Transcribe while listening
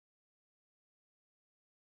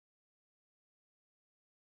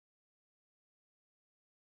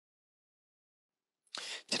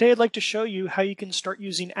Today I'd like to show you how you can start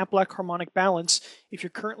using APLAC Harmonic Balance if you're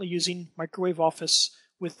currently using Microwave Office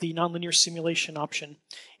with the nonlinear simulation option.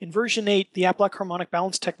 In version 8, the APLAC Harmonic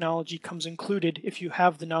Balance technology comes included if you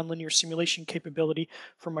have the nonlinear simulation capability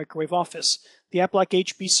for Microwave Office. The APLAC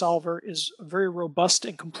HB solver is a very robust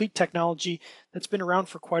and complete technology that's been around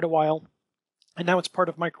for quite a while, and now it's part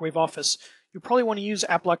of Microwave Office. You probably want to use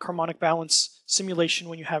APLAC Harmonic Balance simulation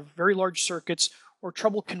when you have very large circuits or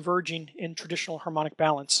trouble converging in traditional harmonic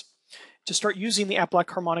balance. To start using the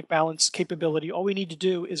APLAC Harmonic Balance capability, all we need to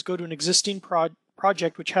do is go to an existing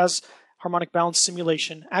project which has harmonic balance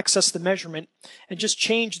simulation, access the measurement, and just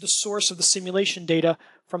change the source of the simulation data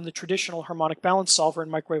from the traditional harmonic balance solver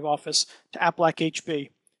in Microwave Office to APLAC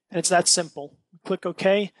HB. And it's that simple. We click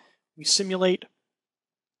OK, we simulate,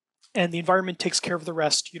 and the environment takes care of the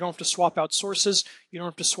rest. You don't have to swap out sources, you don't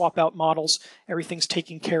have to swap out models, everything's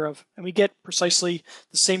taken care of. And we get precisely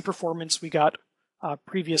the same performance we got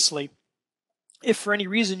previously. If for any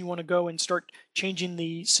reason you want to go and start changing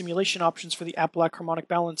the simulation options for the APLAC Harmonic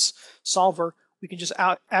Balance solver, we can just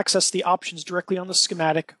access the options directly on the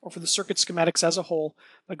schematic or for the circuit schematics as a whole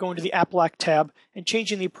by going to the APLAC tab and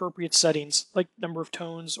changing the appropriate settings like number of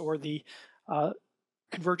tones or the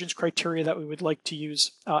convergence criteria that we would like to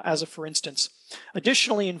use as a for instance.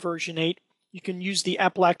 Additionally, in version 8, you can use the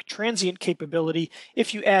APLAC transient capability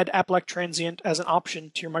if you add APLAC transient as an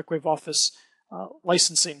option to your Microwave Office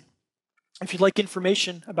licensing. If you'd like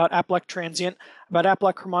information about APLAC transient, about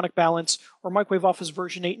APLAC harmonic balance, or Microwave Office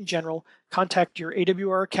version 8 in general, contact your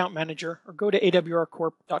AWR account manager or go to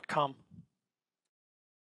awrcorp.com.